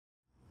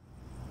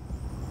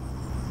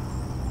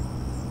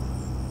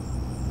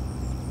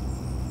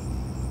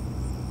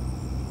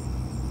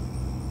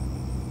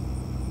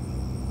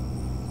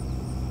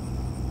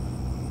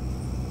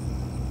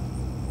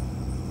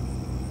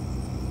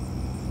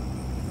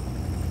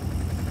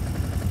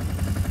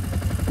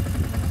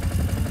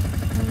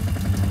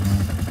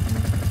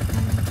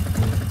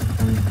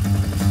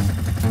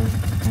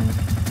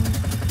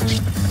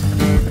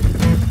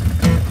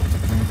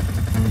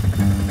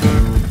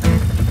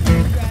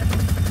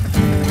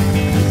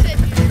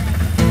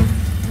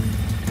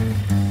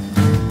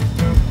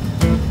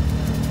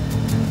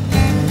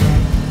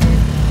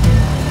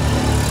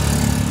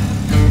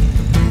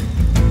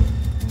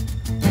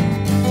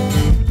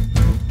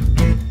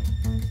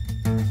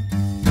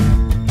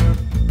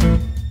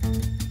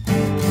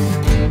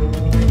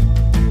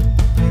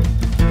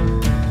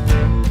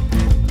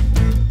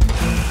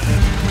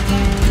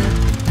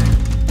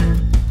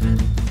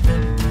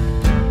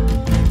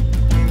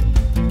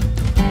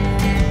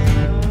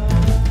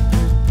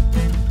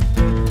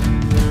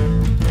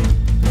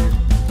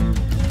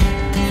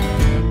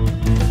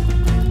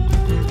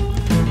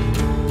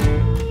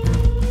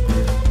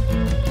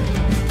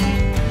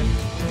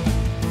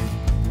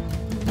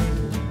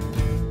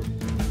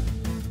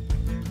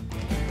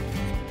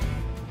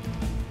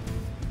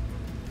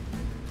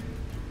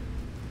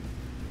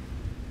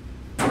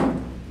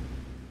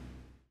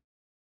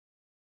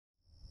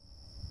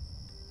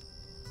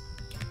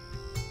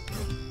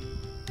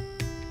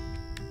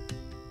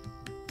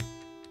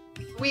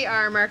We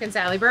are Mark and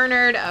Sally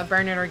Barnard of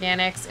Barnyard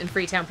Organics in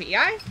Freetown,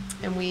 PEI.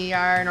 And we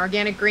are an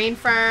organic grain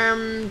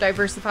farm,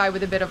 diversified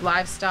with a bit of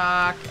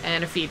livestock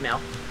and a feed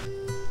mill.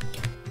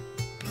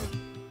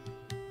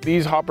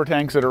 These hopper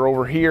tanks that are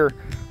over here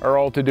are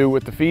all to do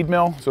with the feed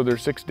mill. So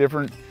there's 6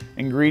 different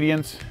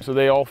ingredients. So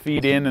they all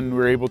feed in, and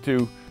we're able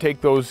to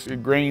take those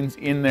grains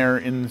in there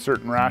in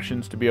certain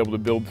rations to be able to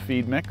build the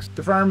feed mix.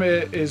 The farm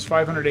is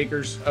 500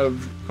 acres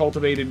of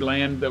cultivated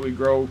land that we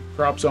grow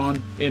crops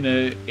on in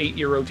an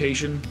 8-year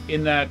rotation.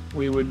 In that,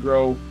 we would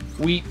grow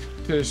wheat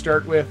to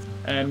start with,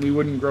 and we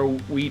wouldn't grow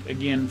wheat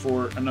again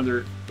for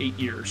another 8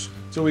 years.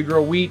 So we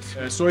grow wheat,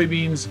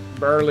 soybeans,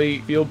 barley,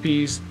 field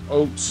peas,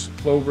 oats,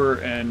 clover,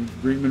 and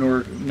green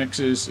manure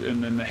mixes,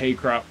 and then the hay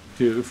crop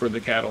for the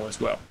cattle as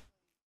well.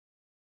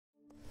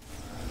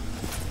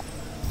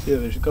 So yeah,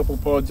 there's a couple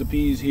pods of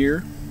peas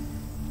here.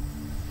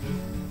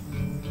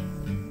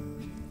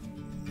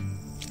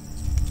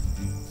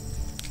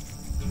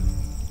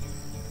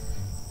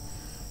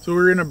 So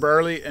we're in a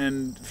barley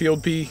and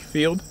field pea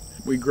field.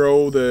 We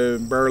grow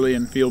the barley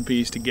and field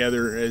peas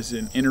together as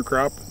an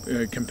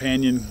intercrop,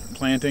 companion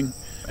planting.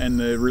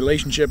 And the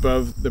relationship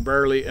of the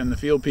barley and the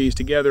field peas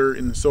together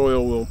in the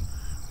soil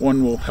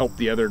one will help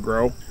the other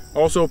grow.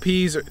 Also,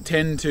 peas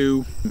tend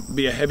to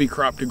be a heavy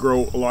crop to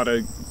grow a lot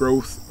of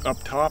growth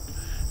up top,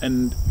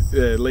 and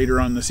later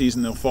on in the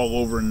season they'll fall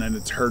over and then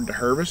it's hard to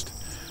harvest.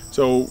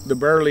 So the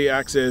barley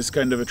acts as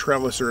kind of a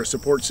trellis or a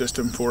support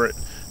system for it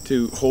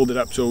to hold it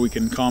up so we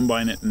can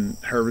combine it and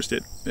harvest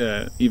it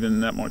even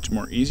that much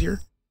more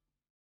easier.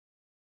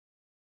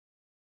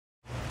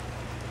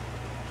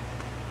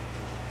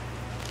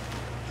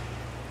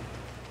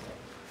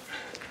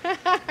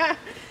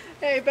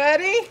 Hey,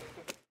 buddy.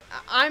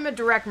 I'm a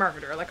direct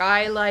marketer. Like,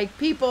 I like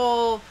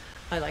people,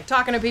 I like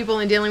talking to people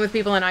and dealing with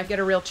people, and I get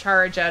a real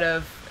charge out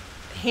of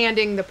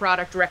handing the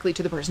product directly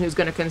to the person who's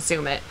going to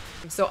consume it.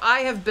 So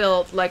I have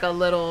built like a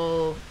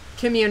little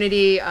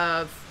community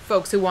of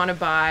folks who want to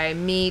buy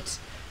meat,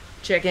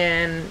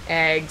 chicken,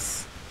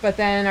 eggs, but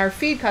then our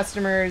feed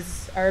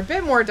customers are a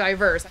bit more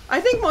diverse.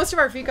 I think most of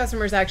our feed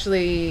customers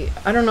actually,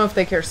 I don't know if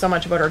they care so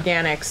much about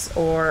organics,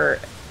 or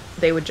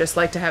they would just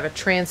like to have a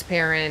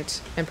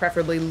transparent and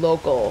preferably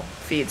local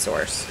feed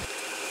source.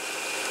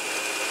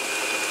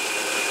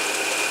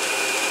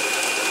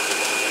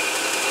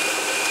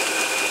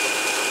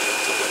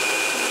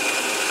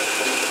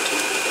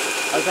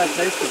 How's that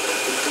tasting?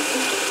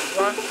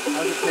 What?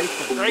 How's it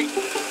tasting? Great.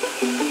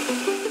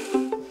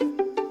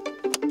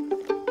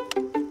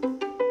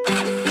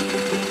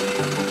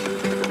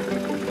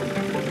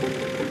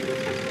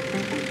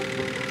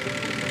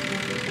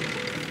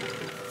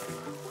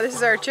 This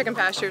is our chicken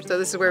pasture, so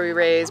this is where we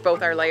raise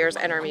both our layers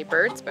and our meat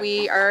birds.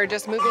 We are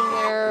just moving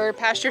their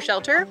pasture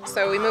shelter,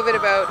 so we move it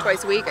about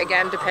twice a week,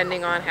 again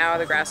depending on how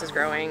the grass is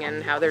growing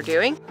and how they're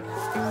doing.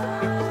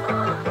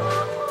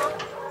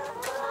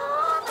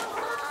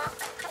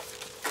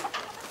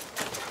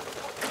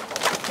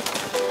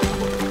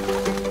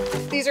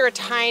 These are a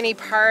tiny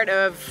part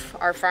of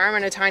our farm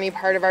and a tiny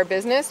part of our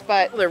business,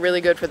 but they're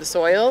really good for the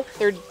soil.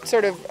 They're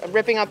sort of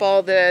ripping up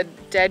all the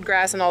dead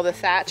grass and all the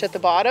thatch at the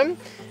bottom.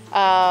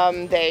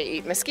 They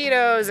eat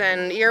mosquitoes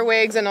and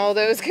earwigs and all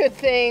those good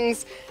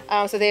things,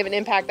 so they have an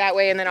impact that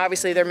way, and then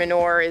obviously their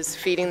manure is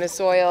feeding the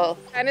soil.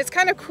 And it's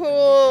kind of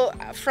cool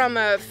from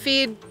a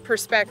feed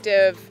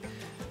perspective.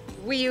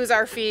 We use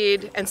our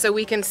feed, and so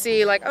we can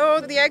see like, oh,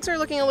 the eggs are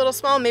looking a little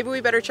small, maybe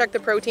we better check the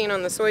protein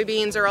on the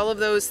soybeans or all of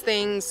those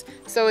things.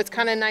 So it's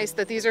kind of nice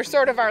that these are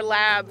sort of our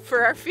lab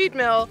for our feed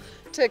mill,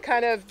 to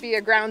kind of be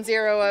a ground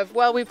zero of,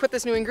 well, we put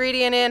this new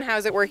ingredient in,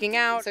 how's it working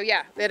out? So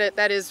yeah,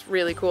 that is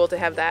really cool to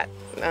have that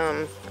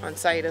on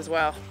site as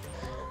well.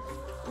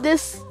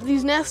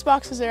 These nest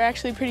boxes are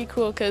actually pretty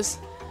cool because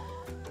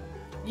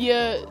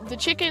the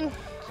chicken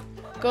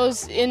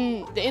goes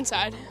in the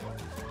inside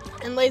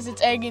and lays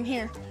its egg in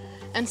here.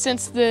 And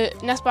since the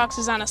nest box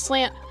is on a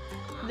slant,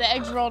 the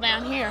eggs roll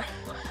down here.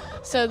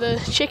 So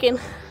the chicken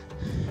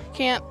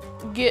can't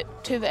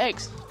get to the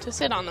eggs to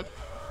sit on them.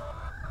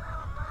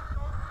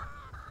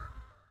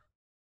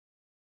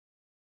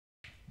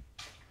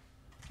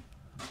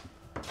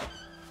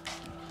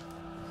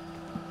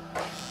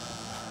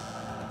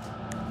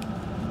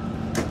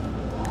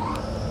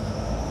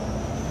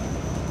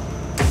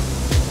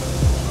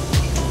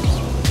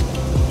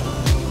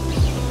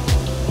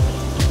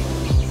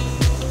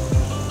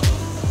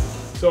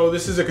 So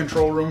this is a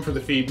control room for the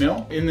feed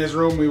mill. In this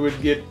room we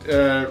would get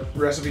a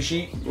recipe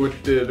sheet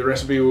with the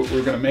recipe we're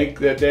going to make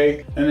that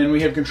day. And then we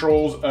have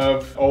controls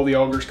of all the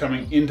augers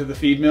coming into the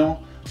feed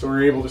mill. So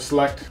we're able to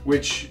select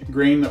which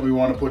grain that we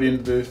want to put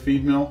into the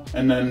feed mill,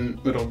 and then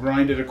it'll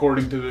grind it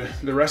according to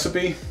the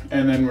recipe,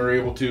 and then we're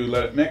able to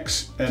let it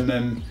mix and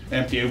then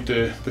empty out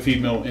the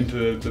feed mill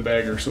into the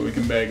bagger so we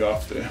can bag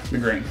off the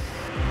grain.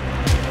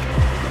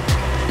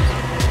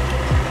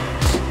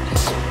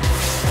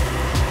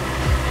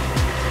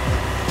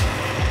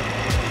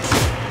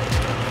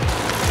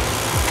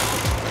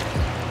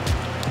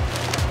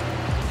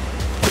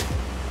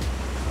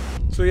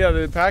 So yeah,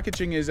 the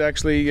packaging is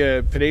actually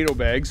potato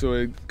bags. So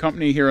a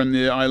company here on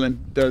the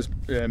island does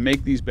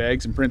make these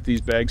bags and print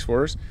these bags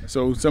for us.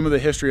 So some of the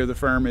history of the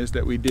farm is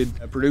that we did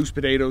produce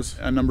potatoes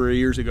a number of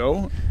years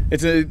ago.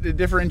 It's a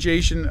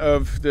differentiation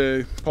of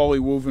the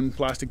polywoven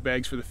plastic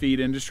bags for the feed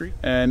industry,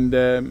 and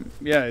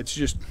yeah, it's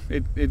just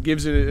it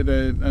gives it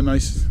a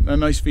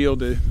nice feel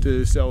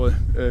to sell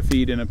a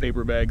feed in a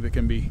paper bag that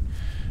can be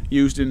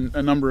used in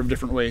a number of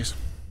different ways.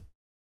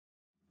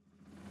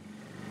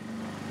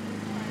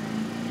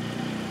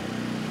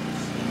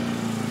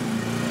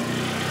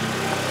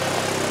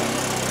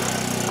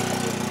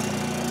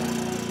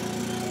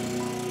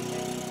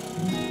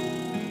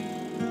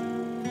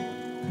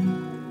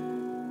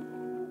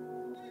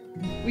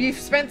 We've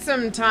spent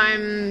some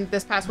time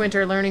this past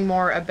winter learning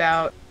more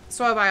about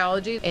soil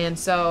biology, and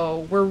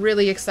so we're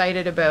really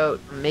excited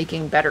about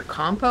making better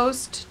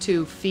compost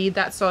to feed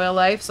that soil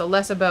life. So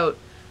less about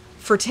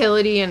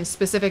fertility and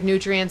specific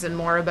nutrients and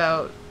more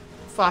about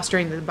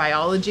fostering the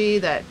biology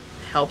that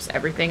helps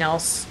everything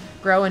else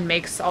grow and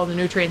makes all the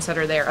nutrients that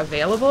are there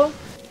available.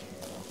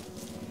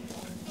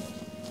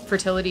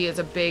 Fertility is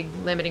a big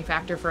limiting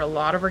factor for a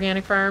lot of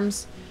organic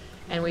farms,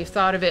 and we've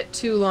thought of it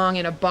too long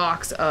in a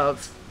box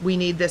of we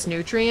need this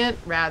nutrient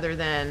rather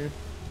than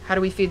how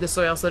do we feed the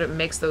soil so that it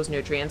makes those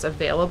nutrients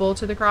available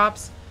to the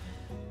crops.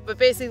 But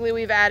basically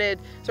we've added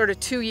sort of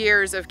 2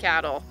 years of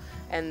cattle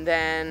and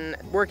then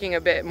working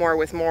a bit more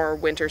with more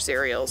winter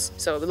cereals.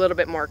 So a little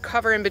bit more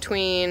cover in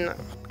between,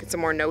 get some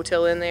more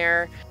no-till in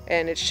there,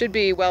 and it should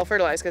be well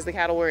fertilized because the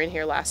cattle were in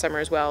here last summer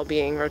as well,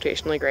 being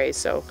rotationally grazed,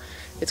 so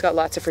it's got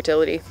lots of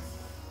fertility.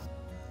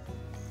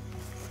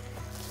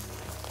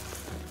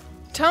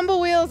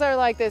 Tumble wheels are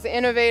like this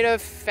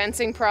innovative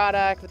fencing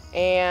product,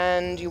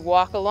 and you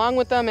walk along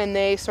with them and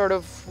they sort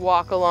of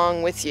walk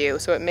along with you.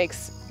 So it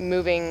makes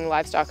moving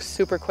livestock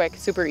super quick,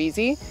 super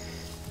easy.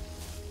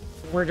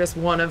 We're just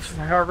one of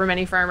however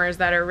many farmers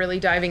that are really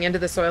diving into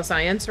the soil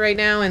science right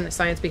now and the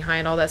science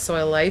behind all that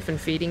soil life and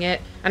feeding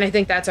it. And I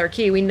think that's our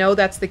key. We know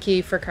that's the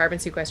key for carbon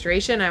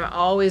sequestration. I'm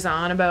always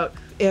on about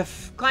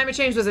if climate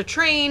change was a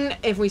train,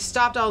 if we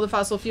stopped all the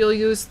fossil fuel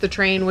use, the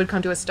train would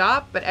come to a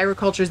stop. But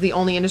agriculture is the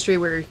only industry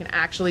where you can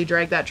actually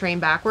drag that train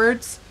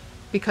backwards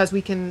because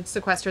we can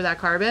sequester that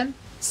carbon.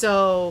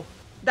 So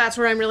that's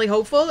where I'm really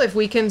hopeful. If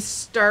we can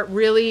start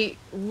really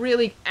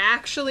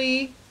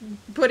actually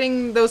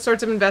putting those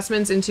sorts of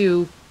investments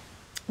into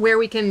where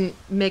we can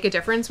make a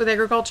difference with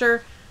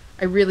agriculture,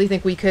 I really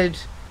think we could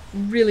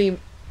really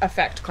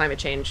affect climate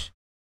change.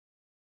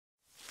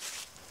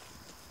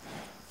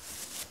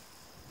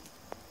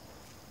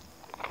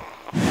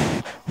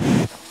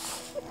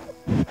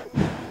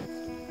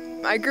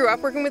 I grew up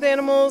working with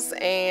animals,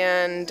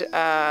 and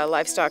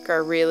livestock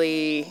are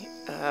really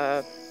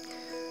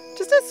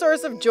just a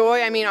source of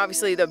joy. I mean,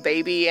 obviously the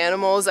baby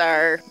animals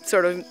are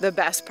sort of the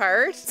best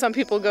part. Some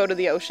people go to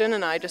the ocean,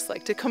 and I just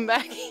like to come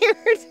back here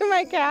to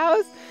my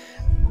cows.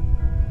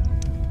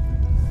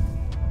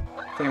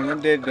 And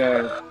when did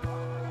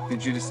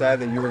you decide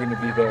that you were going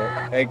to be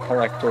the egg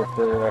collector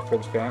for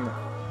the family?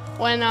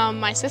 When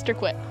my sister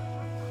quit.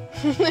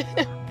 Do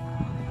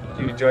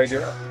you enjoy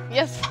doing it?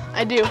 Yes,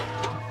 I do.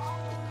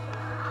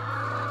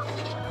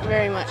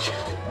 Very much.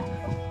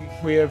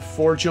 We have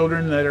 4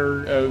 children that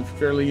are of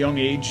fairly young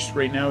age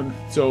right now,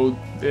 so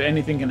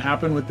anything can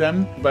happen with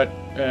them. But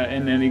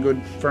and any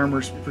good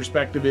farmer's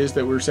perspective is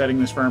that we're setting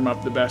this farm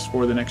up the best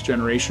for the next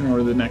generation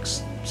or the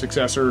next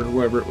successor or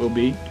whoever it will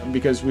be,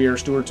 because we are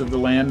stewards of the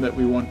land, that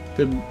we want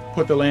to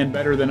put the land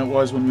better than it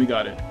was when we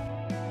got it.